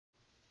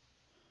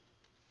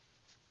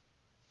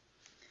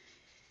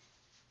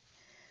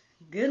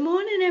Good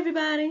morning,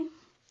 everybody.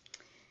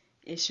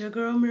 It's your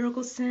girl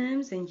Miracle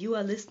Sims, and you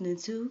are listening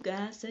to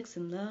God, Sex,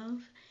 and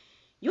Love,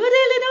 your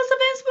daily dose of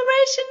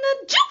inspiration,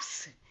 the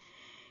juice.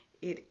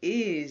 It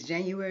is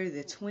January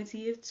the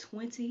 20th,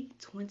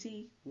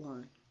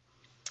 2021,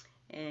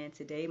 and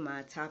today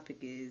my topic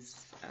is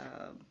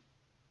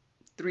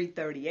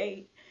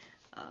 338.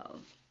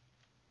 Um,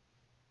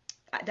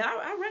 the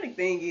ironic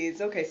thing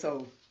is, okay,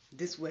 so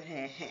this what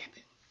had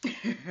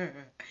happened.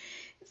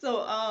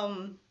 so,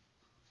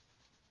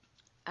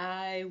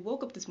 I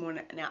woke up this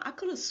morning. Now, I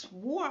could have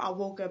swore I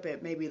woke up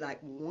at maybe like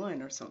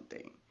 1 or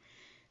something.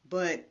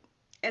 But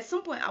at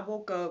some point, I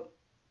woke up,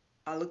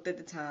 I looked at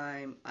the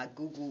time, I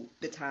Googled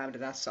the time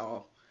that I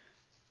saw,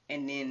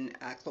 and then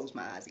I closed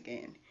my eyes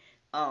again.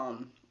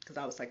 Because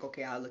I was like,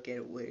 okay, I'll look at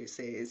it where it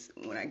says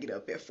when I get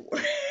up at 4.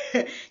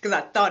 Because I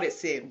thought it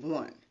said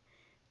 1.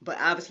 But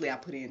obviously, I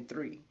put in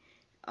 3.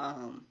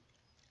 Um,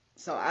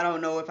 so I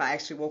don't know if I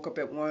actually woke up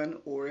at 1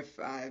 or if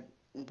I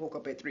woke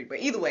up at 3.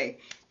 But either way,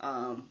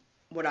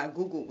 what I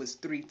Googled was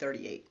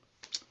 3:38.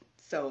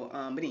 So,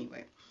 but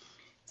anyway.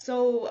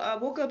 So I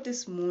woke up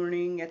this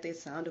morning at the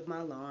sound of my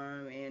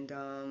alarm, and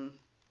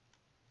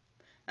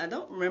I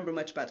don't remember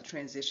much about the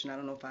transition. I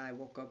don't know if I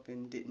woke up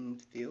and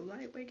didn't feel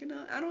like waking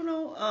up. I don't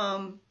know. I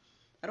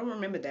don't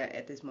remember that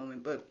at this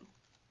moment, but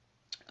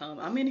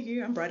I'm in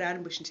here. I'm bright-eyed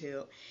and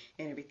bushy-tailed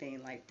and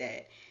everything like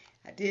that.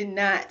 I did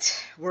not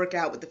work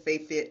out with the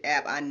FaithFit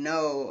app. I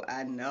know.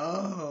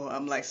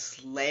 I'm like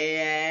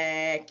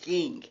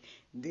slacking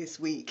this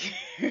week.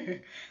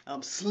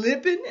 I'm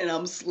slipping and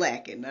I'm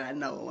slacking. I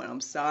know, and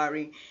I'm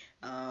sorry.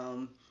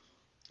 That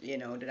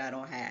I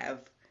don't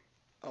have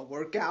a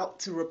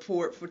workout to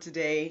report for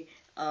today.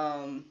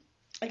 I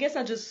guess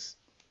I just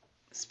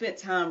spent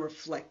time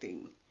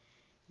reflecting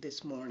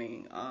this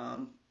morning. I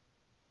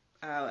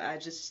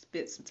just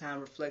spent some time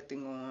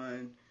reflecting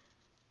on,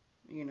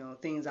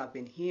 things I've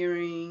been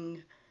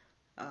hearing,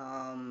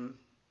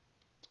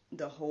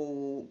 the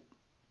whole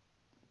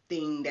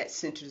thing that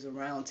centers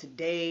around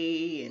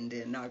today and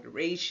the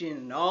inauguration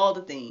and all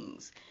the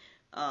things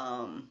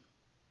that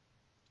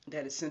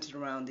is centered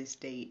around this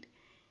date.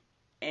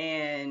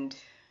 And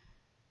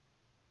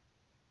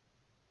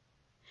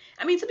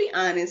I mean, to be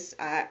honest,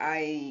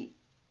 I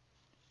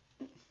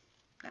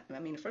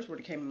mean, the first word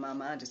that came in my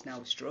mind just now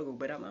was struggle,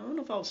 but I don't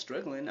know if I was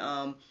struggling.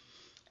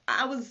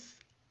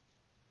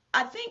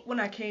 I think when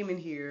I came in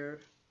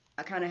here,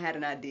 I kind of had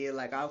an idea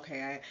like,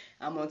 okay,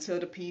 I'm going to tell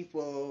the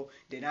people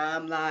that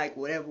I'm like,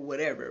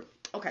 whatever.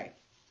 Okay.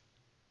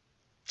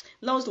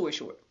 Long story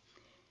short,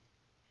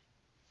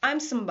 I'm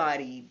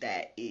somebody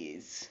that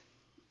is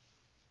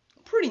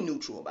pretty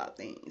neutral about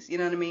things. You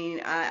know what I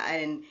mean?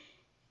 And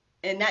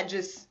not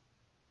just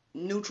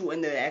neutral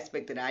in the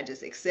aspect that I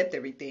just accept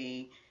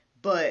everything,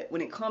 but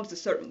when it comes to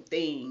certain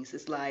things,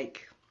 it's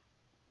like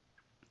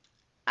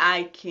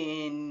I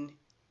can,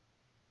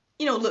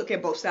 look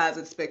at both sides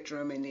of the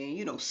spectrum and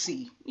then,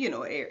 see,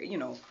 so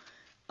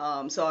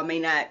I may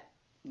not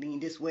lean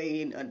this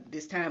way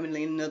this time and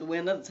lean another way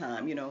another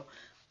time,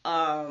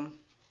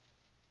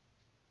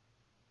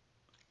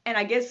 and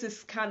I guess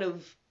it's kind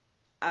of,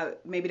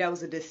 maybe that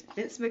was a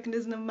defense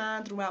mechanism of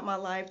mine throughout my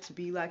life to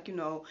be like,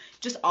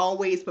 just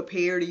always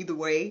prepared either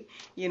way,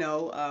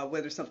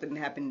 whether something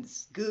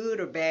happens good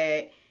or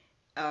bad.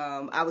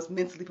 I was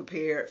mentally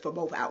prepared for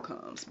both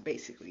outcomes,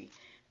 basically,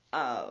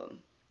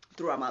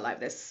 throughout my life.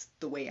 That's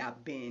the way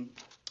I've been.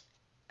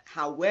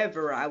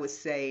 However, I would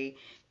say,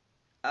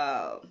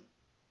 all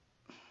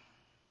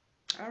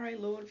right,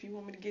 Lord, if you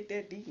want me to get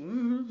that deep.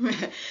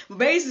 But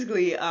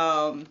basically,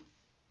 so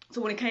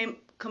when it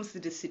comes to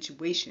this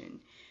situation,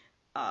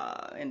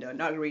 and the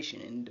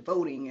inauguration and the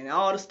voting and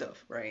all the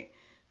stuff, right?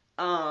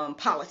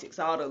 Politics,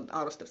 all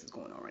the stuff that's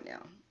going on right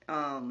now.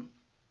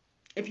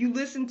 If you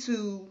listen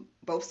to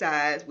both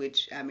sides,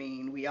 which I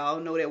mean, we all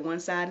know that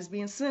one side is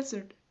being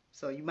censored,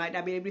 so you might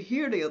not be able to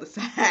hear the other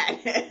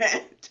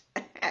side.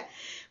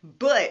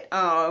 But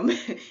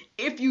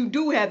if you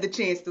do have the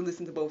chance to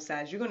listen to both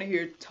sides, you're going to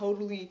hear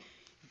totally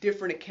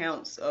different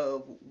accounts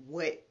of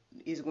what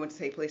is going to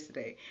take place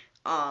today.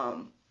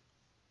 And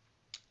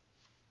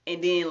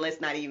then let's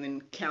not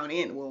even count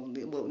in,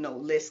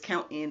 let's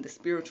count in the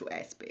spiritual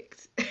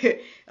aspects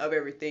of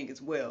everything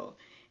as well.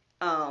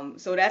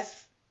 So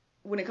that's,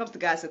 when it comes to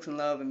God, Sex, and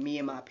Love and me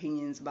and my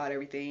opinions about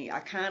everything,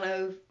 I kind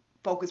of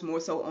focus more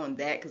so on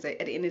that, because at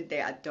the end of the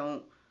day,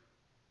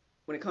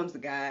 when it comes to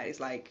God, it's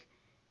like,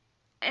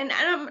 and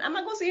I'm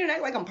not going to sit here and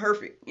act like I'm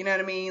perfect, you know what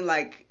I mean?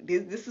 Like,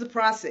 this is a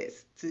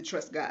process to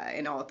trust God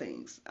in all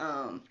things.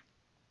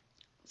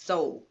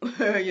 So,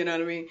 you know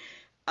what I mean?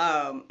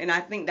 And I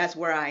think that's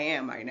where I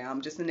am right now.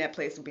 I'm just in that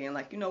place of being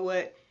like, you know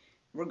what?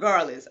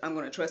 Regardless, I'm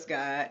going to trust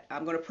God.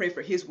 I'm going to pray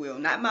for His will,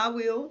 not my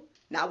will,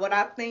 not what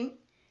I think.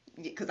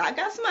 Because I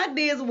got some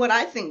ideas of what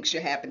I think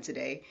should happen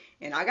today.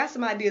 And I got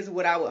some ideas of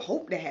what I would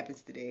hope that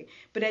happens today.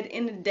 But at the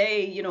end of the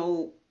day,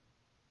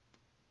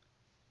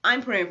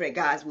 I'm praying for that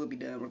God's will be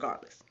done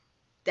regardless.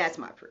 That's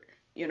my prayer,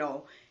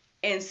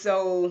 And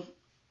so,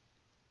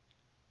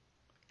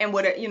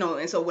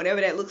 and so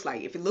whatever that looks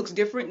like, if it looks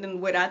different than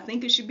what I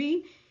think it should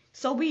be,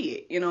 so be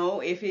it.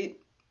 If it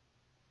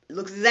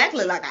looks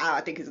exactly like how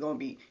I think it's going to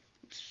be,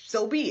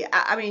 so be it.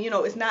 I mean,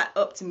 it's not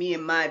up to me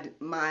and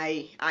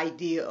my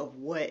idea of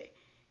what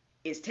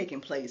is taking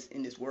place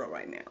in this world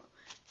right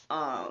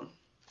now.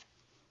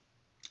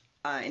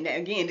 And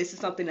again, this is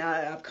something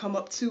I've come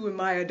up to in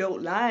my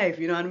adult life.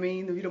 You know what I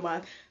mean?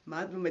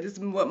 This is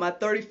what, my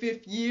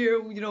 35th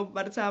year.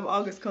 By the time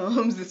August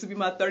comes, this will be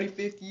my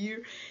 35th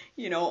year.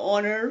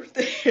 On Earth.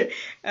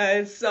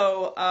 And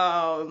so,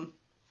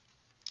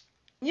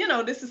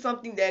 this is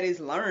something that is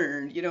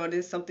learned.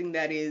 This is something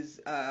that is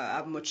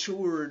I've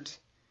matured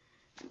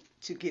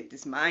to get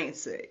this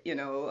mindset.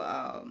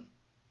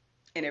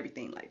 And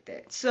everything like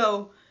that.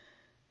 So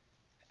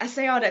I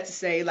say all that to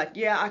say, like,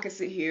 yeah, I could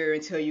sit here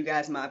and tell you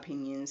guys my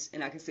opinions,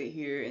 and I can sit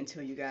here and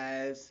tell you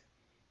guys,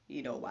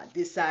 why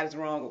this side is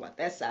wrong or why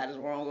that side is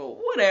wrong or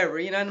whatever,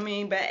 you know what I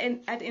mean? But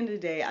at the end of the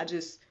day, I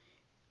just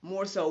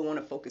more so want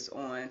to focus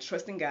on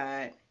trusting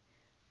God,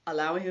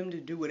 allowing Him to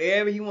do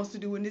whatever He wants to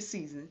do in this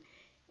season,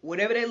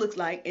 whatever that looks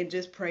like, and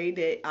just pray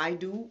that I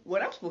do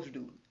what I'm supposed to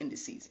do in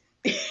this season,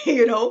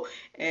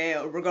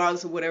 and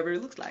regardless of whatever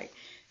it looks like.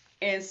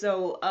 And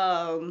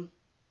so,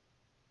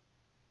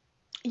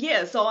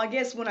 yeah, so I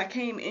guess when I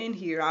came in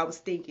here, I was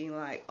thinking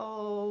like,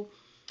 oh,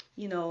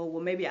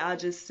 well, maybe I'll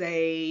just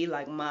say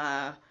like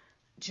my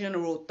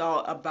general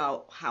thought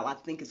about how I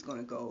think it's going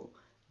to go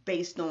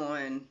based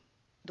on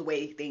the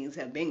way things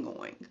have been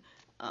going.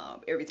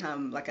 Every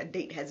time like a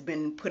date has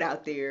been put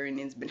out there and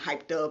it's been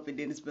hyped up and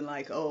then it's been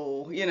like,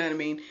 oh, you know what I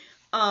mean?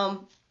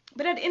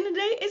 But at the end of the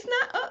day, it's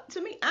not up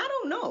to me. I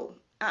don't know.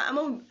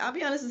 I'll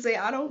be honest and say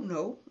I don't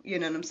know. You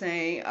know what I'm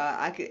saying?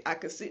 I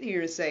could sit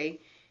here and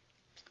say,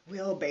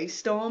 well,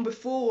 based on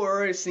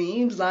before, it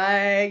seems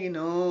like,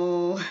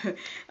 well,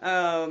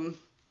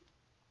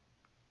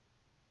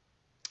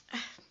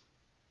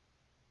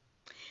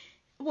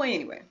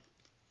 anyway,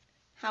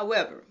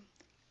 however,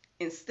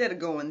 instead of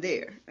going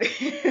there,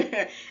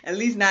 at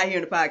least not here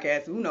in the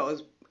podcast, who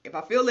knows, if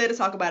I feel led to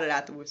talk about it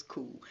afterwards,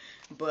 cool.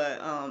 But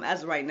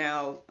as of right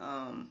now,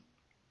 I'm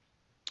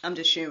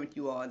just sharing with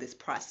you all this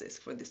process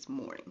for this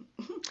morning.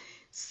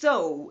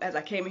 So, as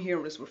I came in here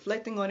and was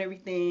reflecting on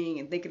everything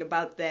and thinking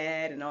about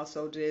that, and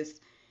also just,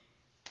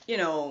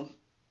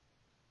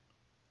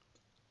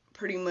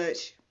 pretty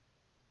much,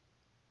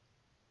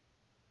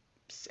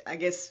 I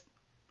guess,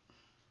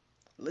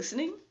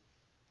 listening,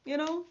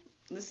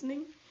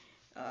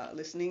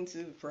 listening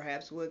to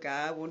perhaps what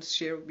God wants to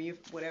share with me,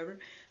 whatever.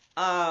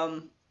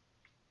 Of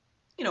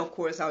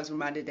course, I was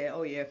reminded that,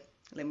 oh yeah,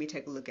 let me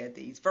take a look at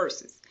these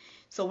verses.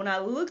 So when I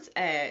looked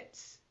at,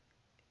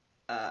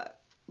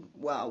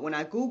 when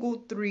I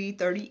Googled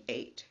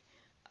 3:38,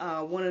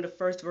 one of the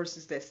first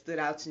verses that stood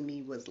out to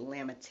me was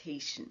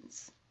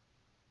Lamentations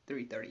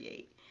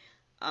 3:38.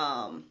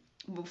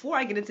 Before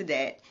I get into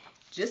that,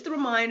 just a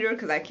reminder,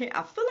 because I feel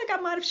like I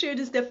might have shared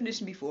this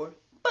definition before,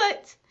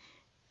 but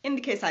in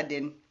the case I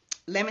didn't,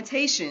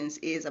 Lamentations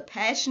is a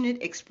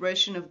passionate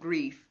expression of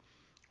grief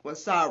or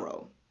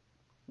sorrow,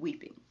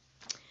 weeping.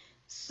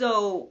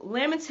 So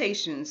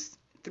Lamentations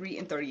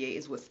 3:38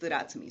 is what stood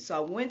out to me. So I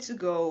went to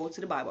go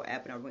to the Bible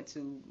app and I went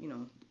to,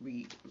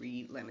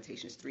 read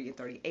Lamentations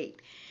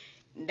 3:38.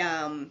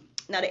 Now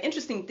the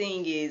interesting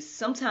thing is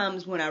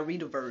sometimes when I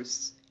read a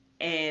verse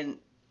and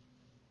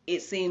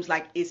it seems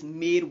like it's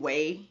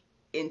midway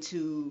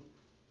into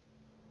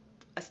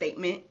a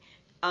statement,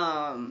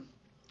 I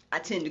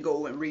tend to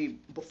go and read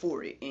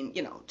before it and,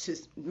 to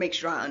make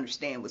sure I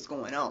understand what's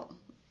going on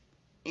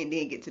and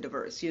then get to the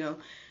verse,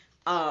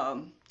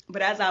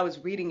 But as I was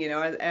reading it,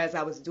 or as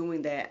I was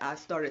doing that, I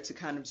started to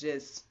kind of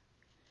just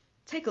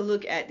take a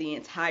look at the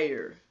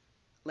entire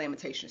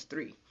Lamentations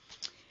 3.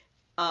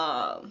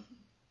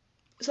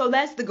 So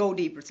that's the go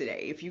deeper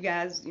today. If you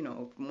guys,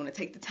 want to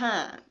take the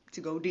time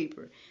to go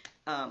deeper,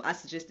 I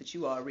suggest that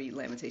you all read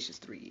Lamentations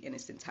 3 in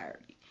its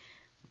entirety.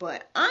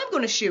 But I'm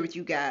going to share with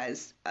you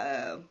guys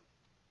a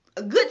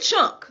good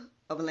chunk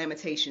of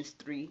Lamentations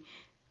 3.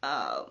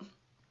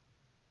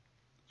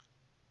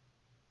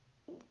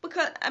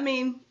 Because,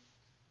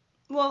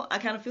 I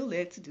kind of feel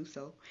led to do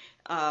so.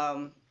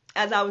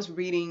 As I was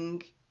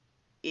reading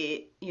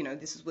it,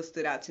 this is what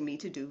stood out to me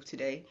to do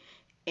today.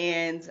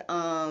 And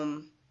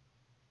I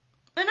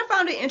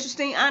found it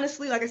interesting,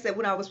 honestly. Like I said,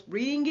 when I was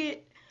reading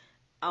it,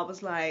 I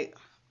was like,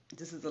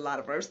 this is a lot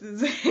of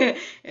verses.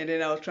 And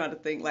then I was trying to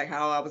think like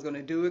how I was going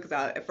to do it. Because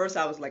at first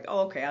I was like,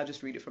 oh, okay, I'll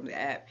just read it from the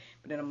app.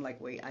 But then I'm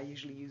like, wait, I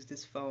usually use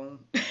this phone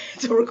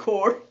to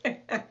record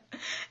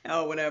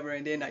or whatever.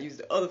 And then I use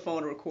the other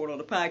phone to record on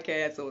the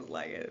podcast. So it's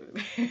like,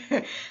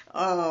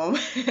 so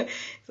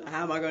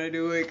how am I going to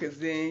do it? Because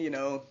then,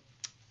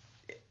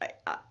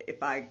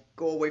 if I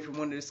go away from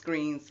one of the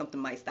screens, something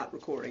might stop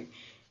recording.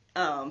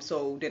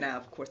 So then I,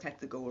 of course, have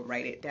to go and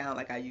write it down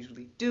like I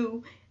usually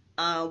do.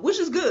 Which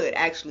is good,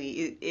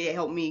 actually. It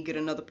helped me get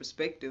another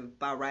perspective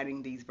by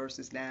writing these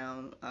verses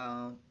down,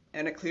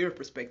 and a clearer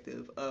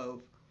perspective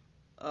of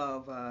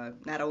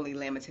not only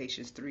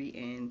Lamentations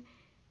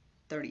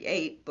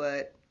 3:38,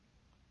 but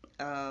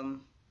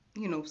some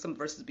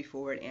verses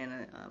before it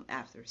and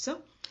after.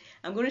 So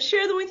I'm going to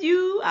share them with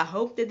you. I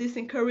hope that this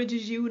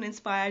encourages you and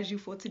inspires you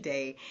for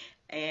today,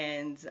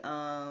 and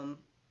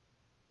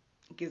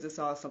gives us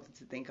all something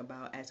to think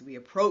about as we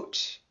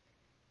approach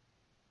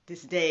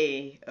this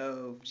day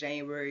of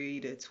January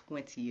the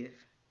 20th,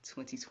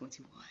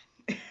 2021.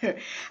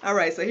 All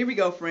right, so here we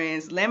go,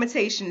 friends.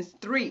 Lamentations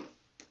 3.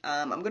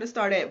 I'm going to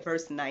start at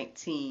verse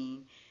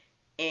 19.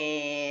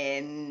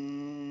 And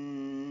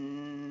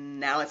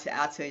now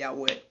I'll tell y'all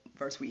what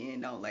verse we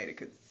end on later,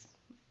 because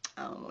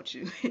I don't want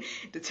you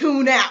to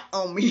tune out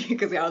on me,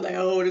 because y'all like,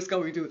 oh, this is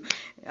going to be too.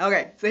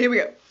 Okay, so here we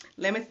go.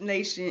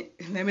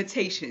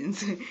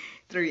 Lamentations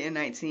 3 and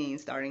 19,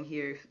 starting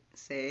here,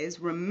 says,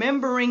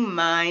 remembering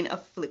mine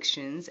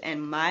afflictions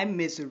and my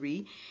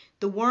misery,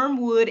 the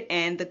wormwood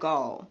and the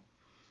gall.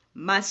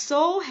 My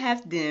soul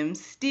hath them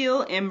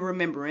still in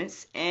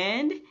remembrance,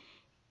 and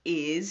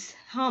is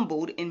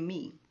humbled in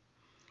me.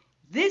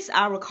 This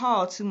I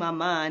recall to my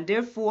mind,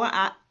 therefore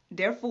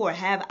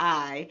have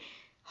I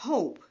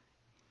hope.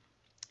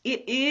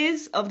 It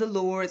is of the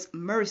Lord's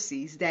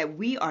mercies that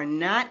we are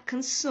not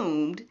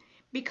consumed,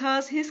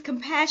 because his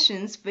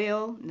compassions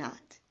fail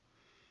not.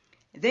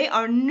 They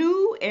are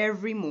new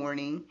every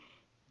morning.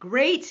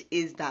 Great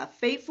is thy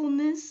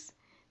faithfulness.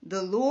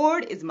 The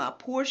Lord is my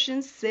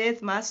portion,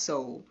 saith my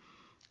soul.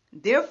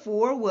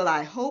 Therefore will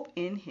I hope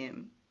in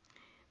him.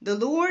 The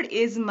Lord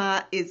is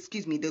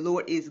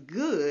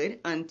good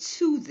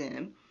unto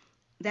them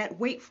that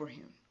wait for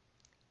him,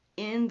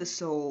 in the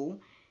soul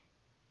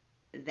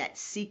that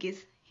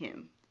seeketh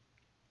him.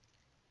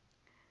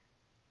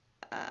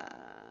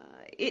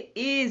 It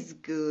is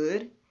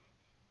good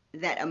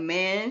that a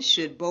man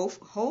should both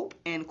hope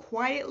and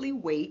quietly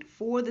wait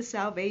for the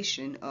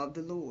salvation of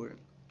the Lord.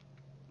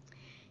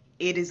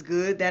 It is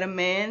good that a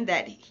man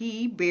that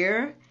he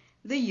bear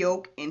the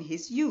yoke in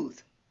his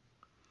youth.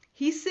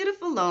 He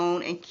sitteth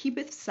alone and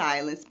keepeth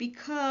silence,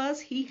 because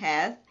he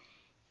hath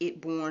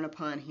it borne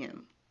upon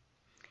him.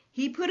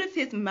 He putteth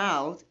his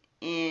mouth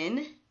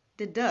in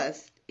the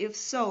dust, if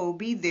so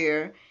be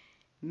there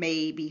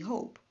may be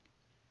hope.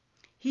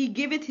 He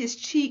giveth his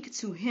cheek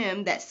to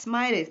him that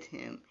smiteth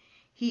him.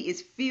 He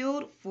is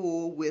filled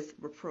full with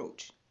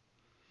reproach.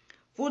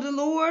 For the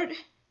Lord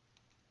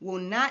will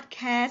not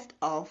cast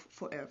off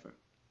forever.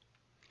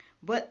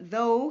 But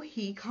though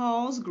he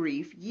cause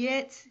grief,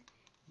 yet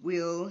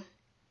will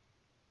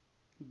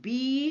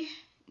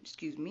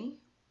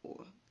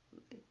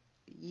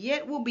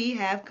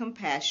have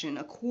compassion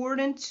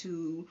according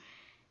to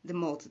the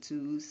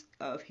multitudes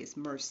of his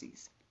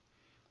mercies.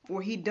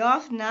 For he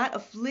doth not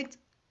afflict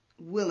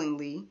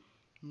willingly,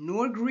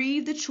 nor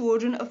grieve the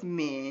children of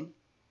men,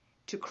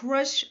 to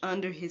crush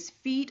under his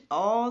feet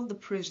all the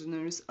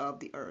prisoners of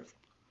the earth,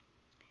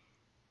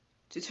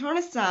 to turn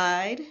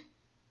aside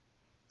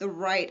the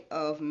right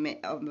of a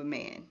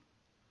man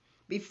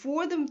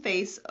before the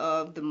face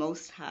of the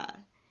Most High,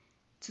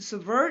 to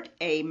subvert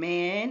a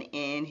man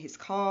in his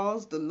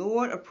cause, the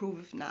Lord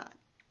approveth not.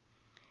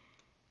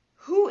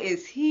 Who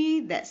is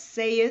he that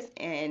saith,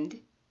 and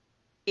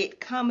it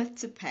cometh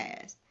to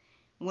pass,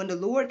 when the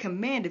Lord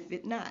commandeth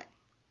it not?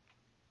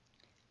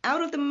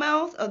 Out of the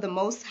mouth of the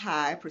Most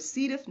High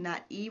proceedeth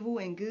not evil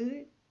and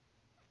good?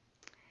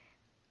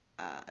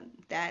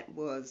 That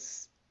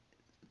was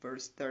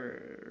verse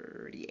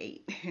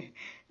 38.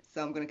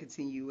 So I'm going to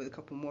continue with a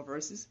couple more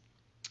verses.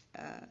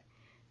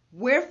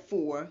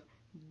 Wherefore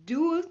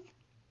doth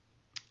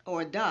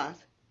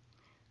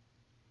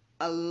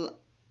a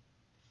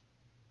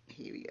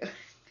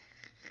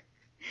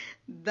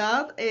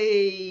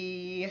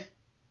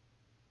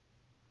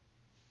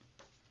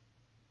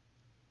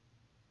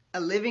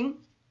living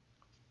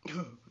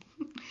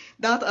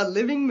doth a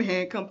living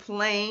man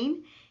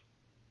complain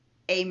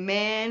a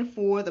man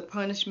for the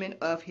punishment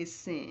of his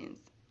sins?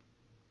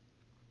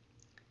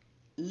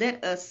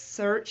 Let us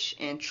search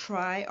and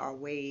try our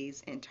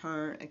ways and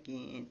turn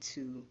again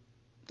to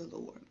the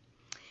Lord.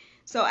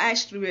 So I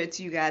actually read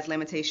to you guys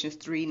Lamentations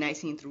 3,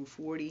 19 through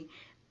 40.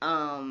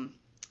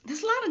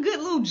 There's a lot of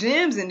good little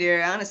gems in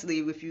there, honestly,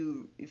 if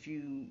you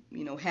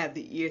have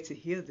the ear to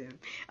hear them.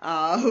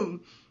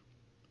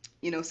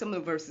 Some of the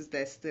verses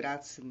that stood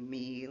out to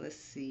me. Let's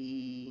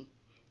see.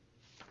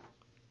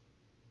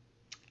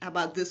 How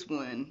about this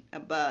one?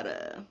 About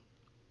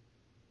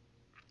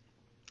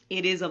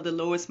it is of the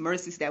Lord's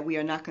mercies that we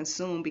are not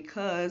consumed,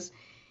 because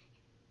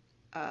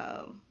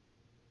of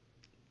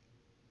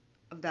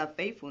thy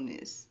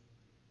faithfulness.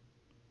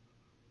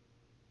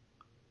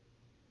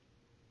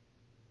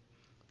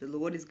 The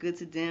Lord is good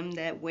to them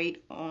that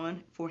wait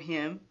on for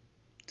him,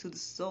 to the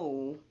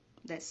soul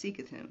that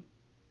seeketh him.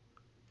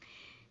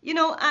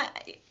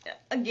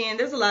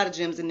 There's a lot of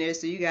gems in there,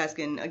 so you guys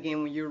can,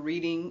 again, when you're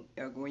reading,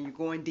 when you're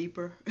going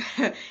deeper,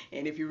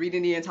 and if you're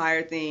reading the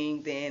entire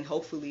thing, then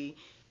hopefully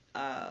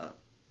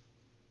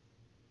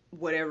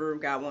whatever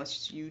God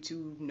wants you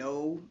to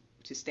know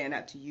to stand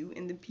out to you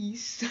in the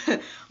piece,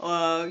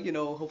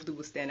 hopefully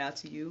will stand out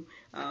to you.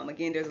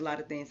 Again, there's a lot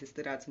of things that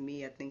stood out to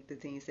me. I think the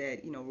things that,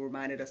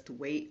 reminded us to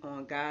wait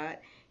on God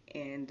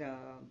and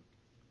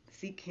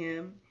seek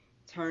him,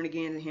 turn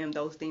again to him,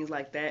 those things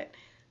like that.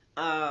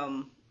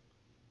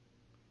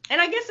 And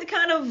I guess it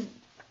kind of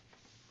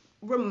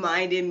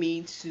reminded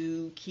me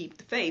to keep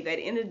the faith. At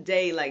the end of the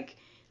day, like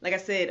I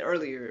said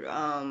earlier,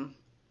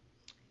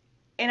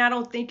 and I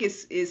don't think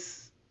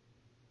it's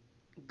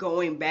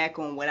going back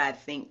on what I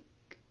think,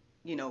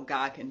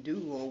 God can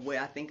do, or what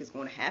I think is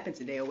going to happen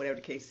today, or whatever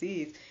the case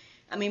is.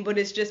 I mean, but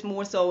it's just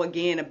more so,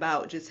 again,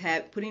 about just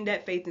putting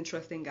that faith and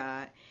trust in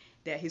God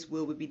that His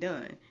will would be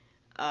done,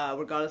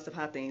 regardless of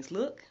how things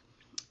look,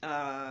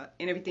 and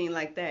everything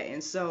like that.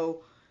 And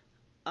so,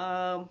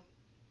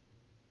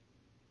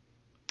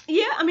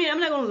 yeah, I mean, I'm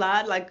not gonna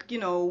lie, like,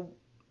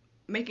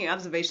 making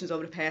observations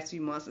over the past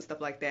few months and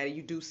stuff like that,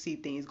 you do see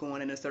things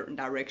going in a certain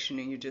direction,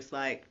 and you're just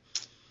like,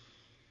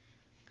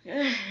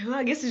 well,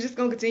 I guess it's just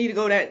gonna continue to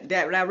go that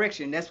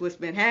direction. That's what's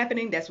been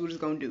happening. That's what it's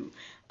gonna do.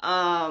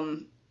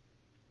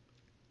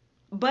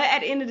 But at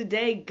the end of the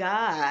day,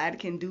 God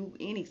can do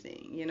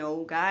anything.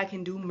 God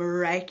can do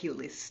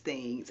miraculous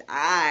things.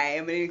 I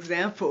am an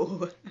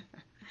example.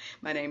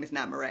 My name is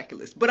not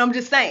miraculous, but I'm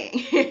just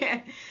saying.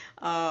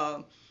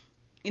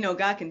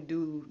 God can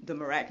do the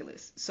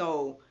miraculous.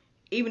 So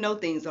even though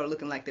things are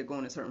looking like they're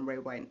going a certain way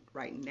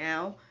right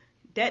now,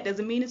 that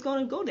doesn't mean it's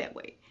going to go that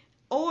way.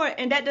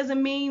 And that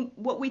doesn't mean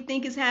what we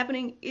think is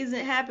happening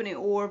isn't happening,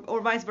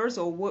 or vice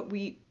versa. Or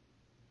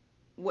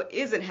what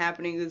isn't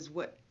happening is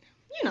what,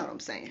 you know what I'm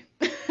saying.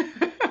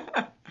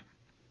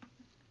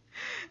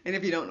 And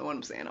if you don't know what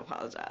I'm saying, I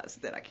apologize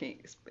that I can't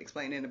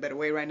explain it in a better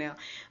way right now.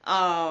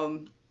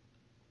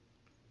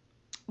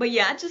 But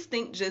yeah, I just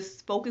think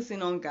just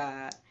focusing on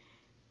God,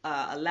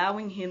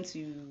 allowing Him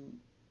to,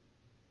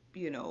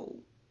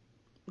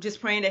 just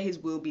praying that His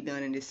will be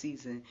done in this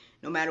season,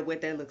 no matter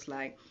what that looks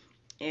like.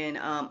 And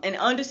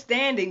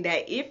understanding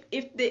that if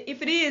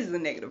it is a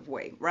negative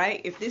way, right?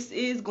 If this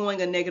is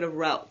going a negative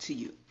route to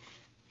you,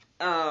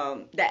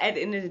 that at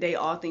the end of the day,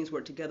 all things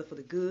work together for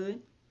the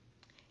good.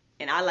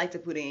 And I like to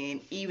put in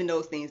even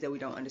those things that we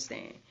don't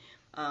understand.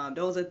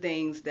 Those are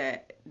things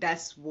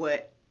that's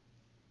what,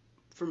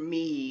 for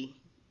me,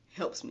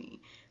 helps me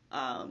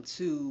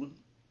to,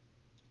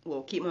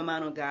 keep my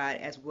mind on God,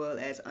 as well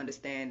as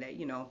understand that,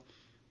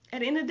 at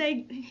the end of the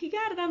day, He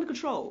got it under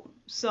control.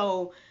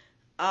 So,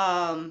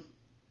 on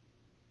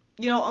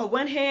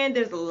one hand,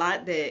 there's a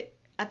lot that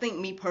I think,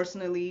 me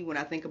personally, when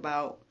I think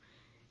about,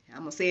 I'm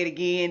going to say it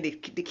again,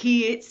 the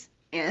kids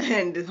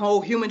and the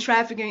whole human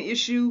trafficking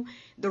issue,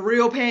 the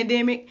real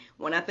pandemic,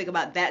 when I think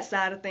about that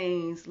side of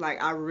things,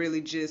 like, I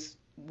really just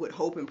would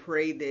hope and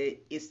pray that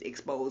it's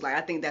exposed. Like,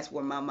 I think that's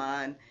where my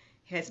mind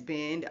has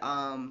been.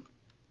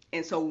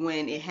 And so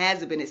when it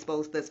hasn't been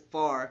exposed thus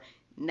far,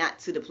 not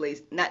to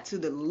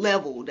the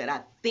level that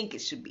I think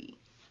it should be.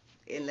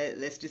 And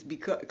let's just be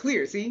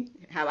clear, see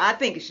how I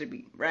think it should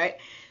be, right?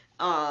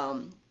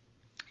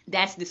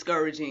 That's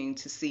discouraging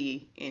to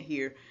see and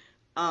hear,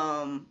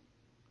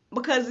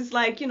 because it's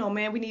like,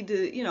 man, we need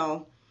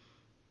to,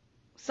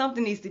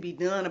 something needs to be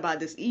done about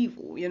this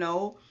evil,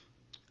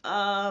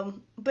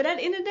 but at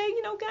the end of the day,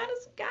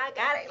 God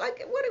got it.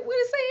 Like, what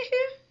is saying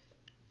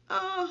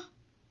here?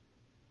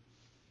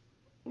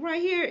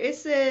 Right here it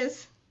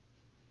says,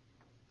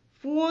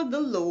 "For the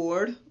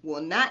Lord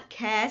will not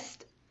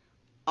cast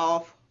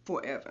off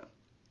forever."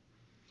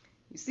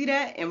 You see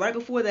that? And right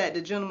before that,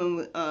 the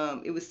gentleman,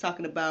 it was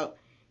talking about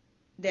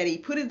that He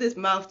putteth His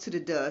mouth to the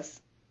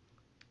dust,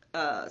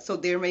 so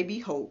there may be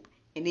hope.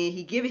 And then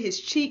He giveth His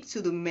cheek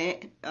to the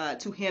man,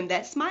 to him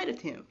that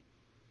smiteth him.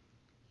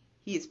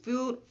 He is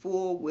filled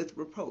full with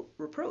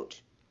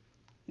reproach.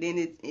 Then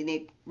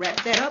it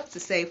wraps that up to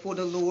say, "For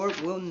the Lord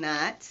will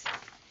not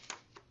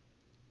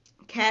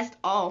cast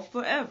off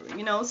forever."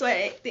 So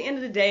at the end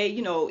of the day,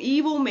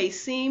 evil may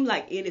seem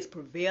like it is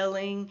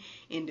prevailing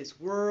in this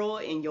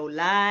world, in your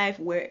life,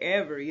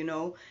 wherever,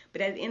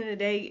 but at the end of the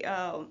day,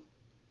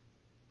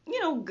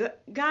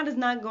 God is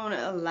not going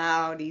to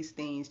allow these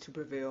things to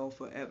prevail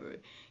forever.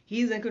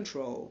 He's in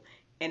control.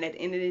 And at the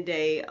end of the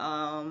day,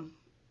 I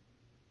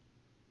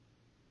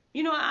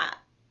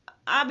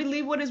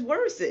believe what His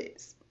word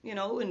says. And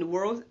the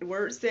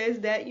word says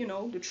that,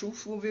 the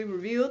truth will be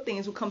revealed,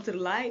 things will come to the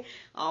light,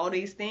 all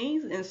these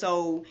things. And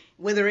so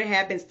whether it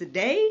happens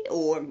today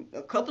or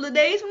a couple of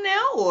days from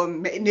now or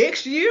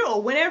next year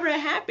or whenever it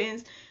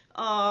happens,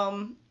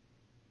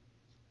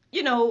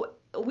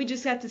 we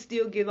just have to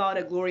still give all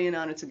that glory and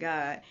honor to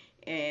God,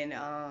 and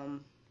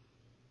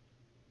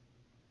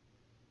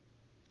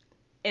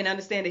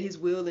understand that His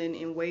will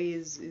and way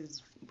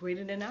is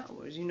greater than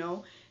ours,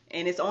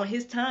 and it's on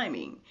His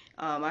timing.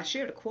 I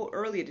shared a quote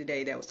earlier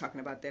today that was talking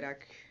about that. I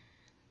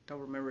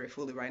don't remember it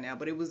fully right now,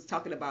 but it was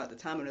talking about the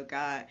timing of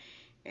God,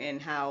 and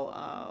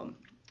how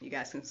you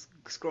guys can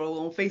scroll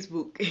on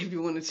Facebook if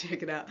you want to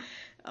check it out.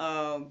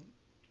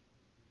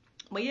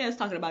 But yeah, it's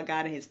talking about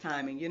God and His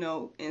timing,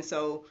 and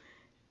so,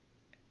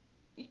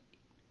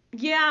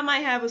 yeah, I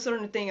might have a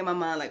certain thing in my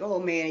mind, like, oh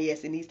man,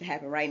 yes, it needs to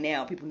happen right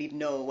now. People need to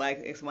know,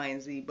 like, X, Y,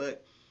 and Z.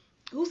 But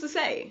who's to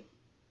say?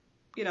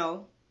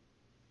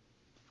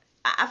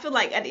 I feel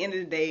like at the end of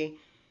the day,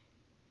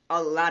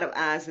 a lot of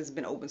eyes has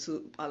been open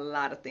to a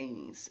lot of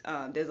things.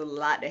 There's a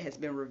lot that has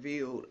been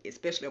revealed,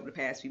 especially over the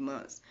past few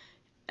months.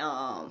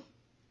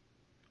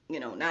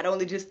 not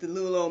only just the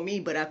little old me,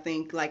 but I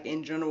think like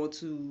in general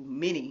to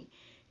many.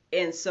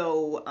 And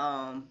so,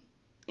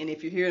 and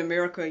if you're here in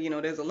America,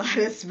 there's a lot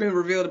that's been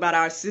revealed about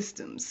our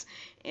systems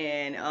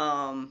and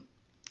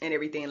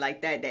everything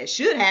like that that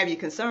should have you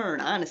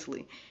concerned,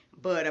 honestly.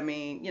 But I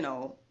mean,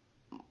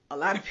 a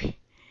lot of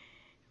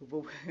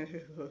people.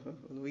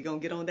 We gonna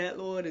get on that,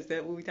 Lord? Is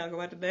that what we talk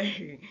about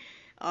today?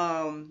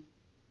 um,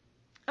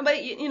 but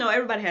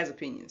everybody has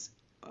opinions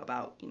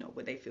about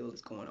what they feel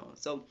is going on.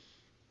 So,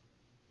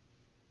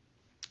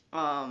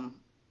 um,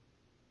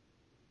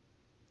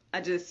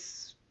 I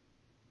just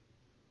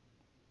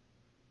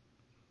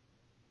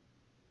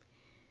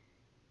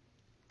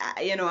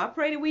I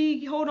pray that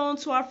we hold on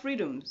to our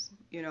freedoms,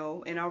 and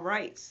our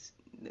rights,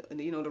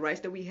 the rights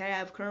that we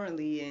have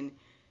currently, and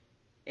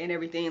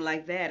everything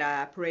like that.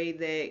 I pray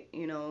that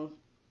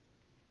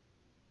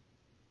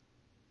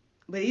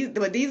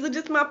but these are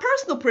just my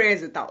personal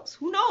prayers and thoughts.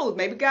 Who knows?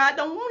 Maybe God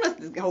don't want us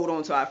to hold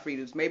on to our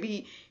freedoms.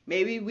 Maybe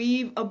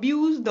we've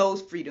abused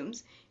those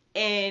freedoms,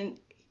 and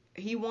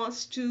He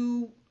wants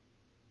to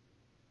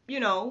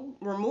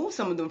remove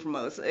some of them from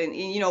us. And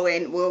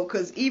well,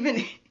 because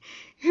even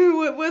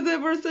what was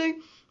that verse say?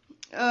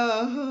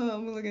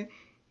 I'm looking.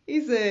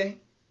 He said,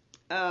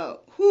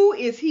 "Who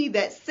is he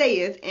that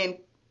saith, and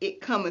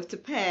it cometh to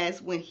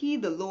pass, when He,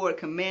 the Lord,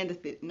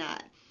 commandeth it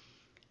not?"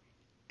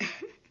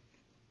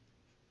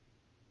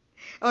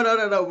 Oh,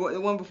 no. The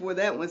one before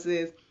that one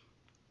says,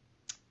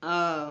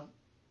 hold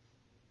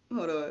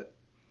on.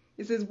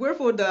 It says,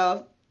 "Wherefore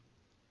doth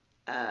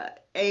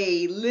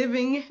a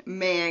living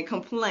man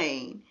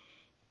complain,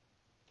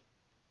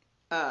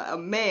 a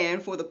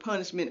man for the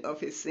punishment of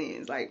his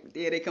sins?" Like,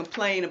 yeah, they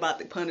complain about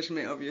the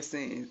punishment of your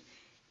sins.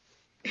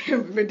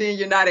 But then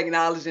you're not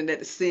acknowledging that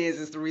the sins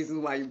is the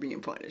reason why you're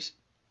being punished.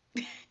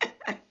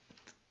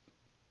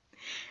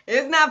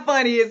 It's not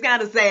funny. It's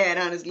kind of sad,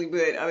 honestly.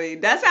 But I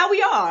mean, that's how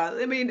we are.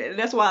 I mean,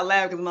 that's why I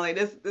laugh, because I'm like,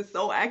 that's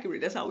so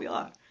accurate. That's how we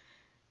are.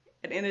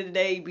 At the end of the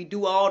day, we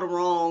do all the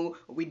wrong.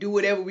 We do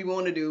whatever we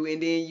want to do,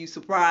 and then you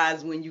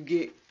surprised when you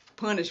get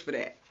punished for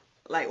that,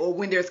 like, or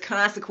when there's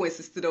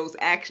consequences to those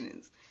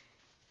actions.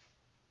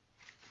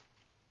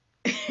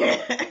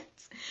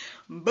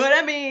 But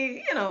I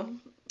mean,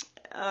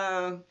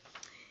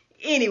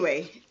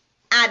 anyway,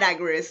 I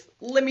digress.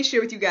 Let me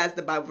share with you guys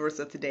the Bible verse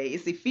of today.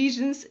 It's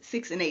Ephesians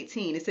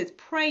 6:18. It says,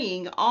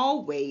 "Praying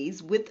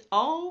always with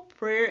all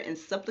prayer and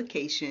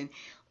supplication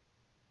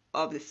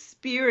of the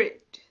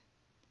Spirit,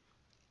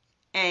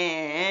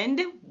 and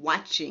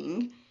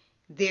watching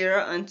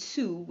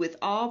thereunto with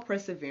all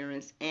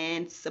perseverance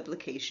and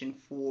supplication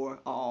for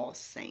all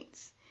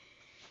saints."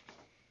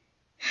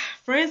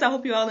 Friends, I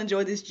hope you all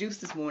enjoyed this juice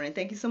this morning.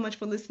 Thank you so much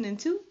for listening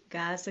to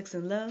God, Sex,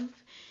 and Love,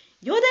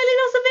 your daily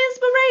dose of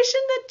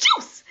inspiration, the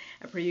juice.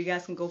 I pray you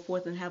guys can go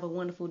forth and have a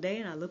wonderful day,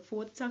 and I look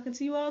forward to talking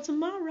to you all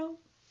tomorrow,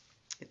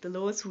 if the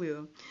Lord's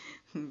will.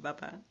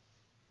 Bye-bye.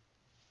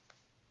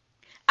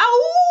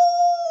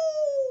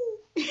 Ow!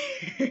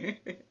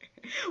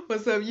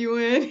 What's up,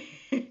 UN?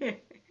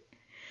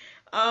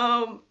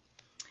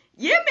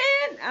 Yeah,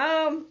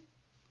 man.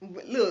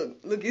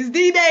 Look, it's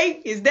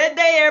D-Day. It's that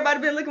day everybody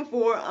been looking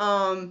for.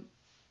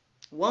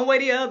 One way or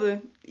the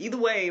other, either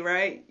way,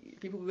 right?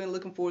 People have been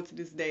looking forward to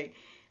this day.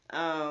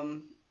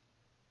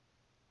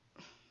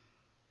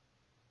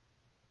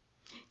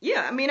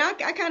 Yeah, I mean, I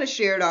kind of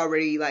shared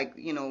already, like,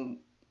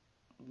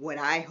 what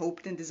I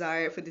hoped and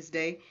desired for this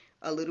day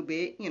a little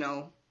bit,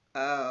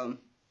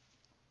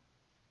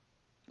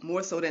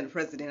 more so than the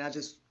president. I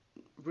just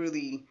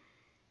really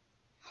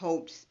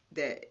hoped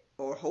that,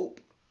 or hope,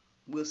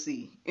 we'll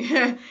see,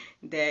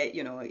 that,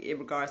 in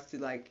regards to,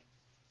 like,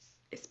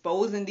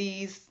 exposing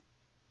these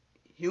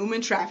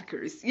human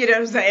traffickers, you know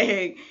what I'm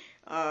saying?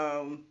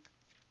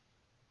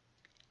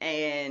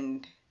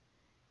 And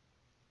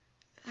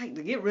like,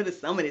 to get rid of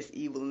some of this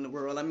evil in the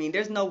world. I mean,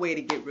 there's no way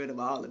to get rid of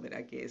all of it,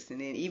 I guess.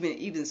 And then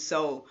even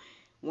so,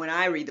 when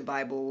I read the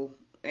Bible,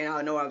 and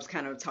I know I was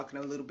kind of talking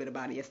a little bit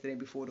about it yesterday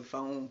before the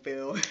phone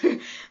fell,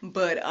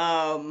 but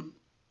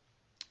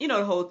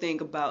the whole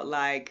thing about,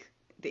 like,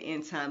 the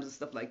end times and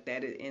stuff like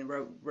that, in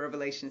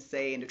Revelation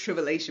say, and the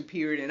tribulation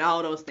period and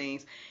all those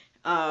things,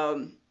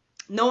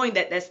 knowing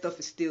that stuff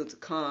is still to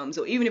come.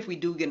 So even if we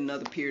do get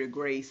another period of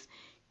grace,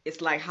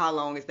 it's like, how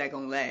long is that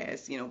gonna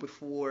last,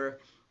 before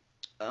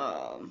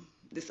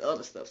this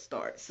other stuff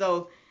starts?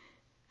 So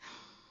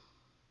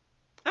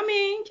I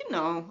mean,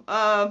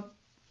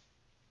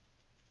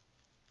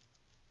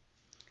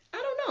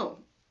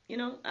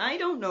 I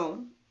don't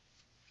know.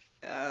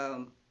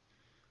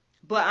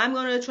 But I'm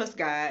gonna trust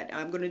God.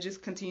 I'm gonna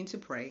just continue to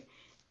pray,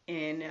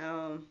 and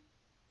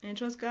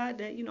trust God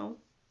that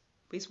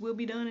His will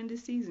be done in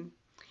this season,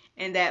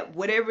 and that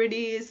whatever it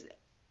is,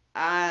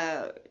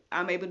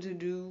 I'm able to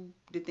do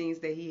the things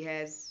that He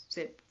has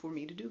set for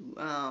me to do.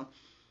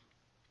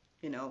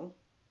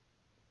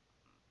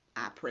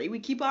 I pray we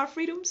keep our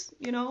freedoms.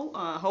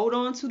 Hold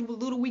on to the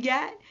little we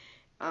got,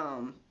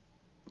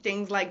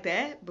 things like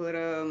that. But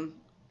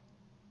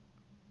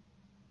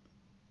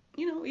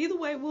either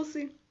way, we'll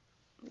see.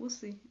 We'll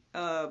see.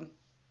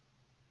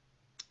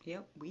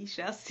 Yep, we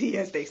shall see,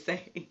 as they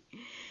say.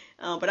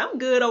 But I'm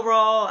good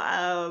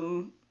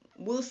overall.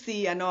 We'll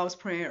see. I know I was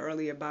praying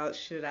earlier about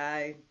should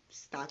I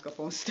stock up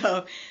on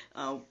stuff.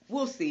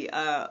 We'll see.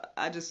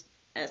 I just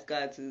ask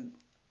God to,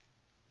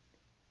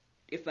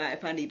 if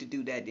I need to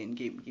do that, then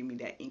give me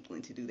that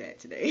inkling to do that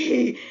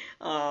today.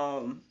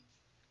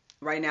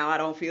 Right now I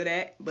don't feel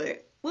that,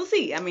 but we'll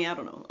see. I mean, I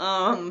don't know.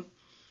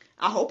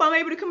 I hope I'm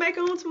able to come back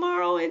on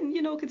tomorrow and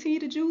continue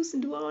to juice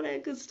and do all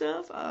that good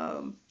stuff.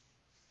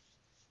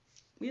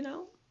 You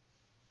know,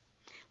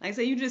 like I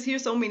say, you just hear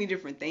so many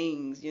different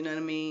things. You know what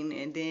I mean?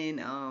 And then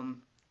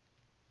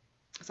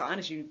so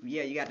honestly,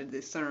 yeah, you got to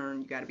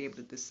discern. You got to be able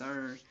to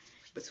discern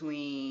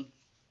between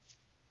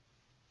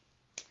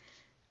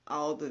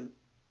all the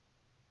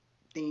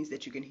things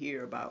that you can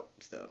hear about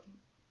stuff.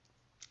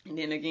 And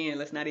then again,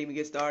 let's not even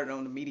get started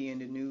on the media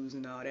and the news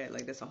and all that.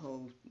 Like that's a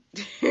whole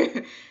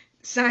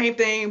same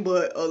thing,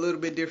 but a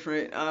little bit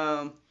different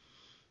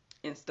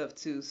and stuff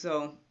too.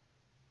 So,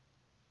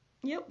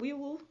 yep,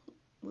 we'll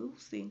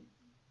see.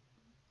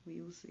 We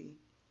will see.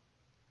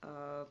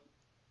 Uh,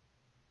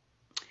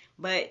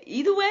 but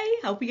either way,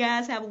 hope you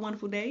guys have a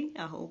wonderful day.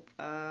 I hope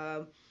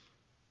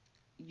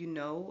you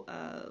know,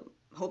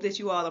 hope that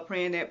you all are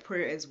praying that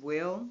prayer as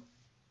well,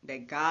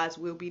 that God's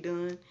will be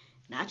done.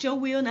 Not your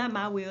will, not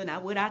my will,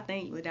 not what I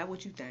think, but not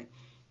what you think.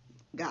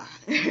 God.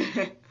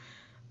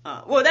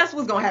 Well, that's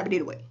what's going to happen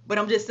anyway. But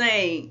I'm just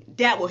saying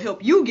that will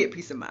help you get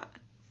peace of mind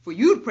for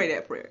you to pray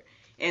that prayer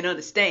and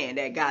understand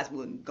that God's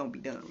will is going to be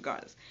done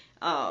regardless.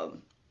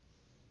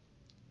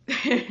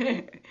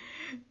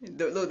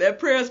 Look, that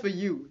prayer is for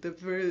you. The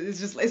prayer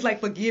is it's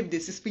like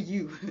forgiveness. It's for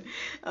you.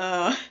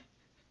 All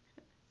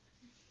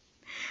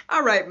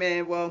right,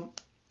 man. Well,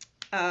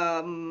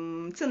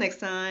 till next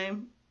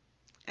time.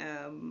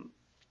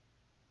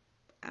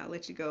 I'll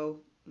let you go.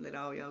 Let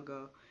all y'all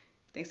go.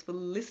 Thanks for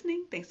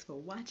listening. Thanks for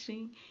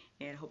watching.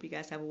 And I hope you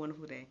guys have a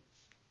wonderful day.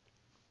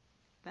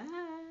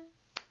 Bye.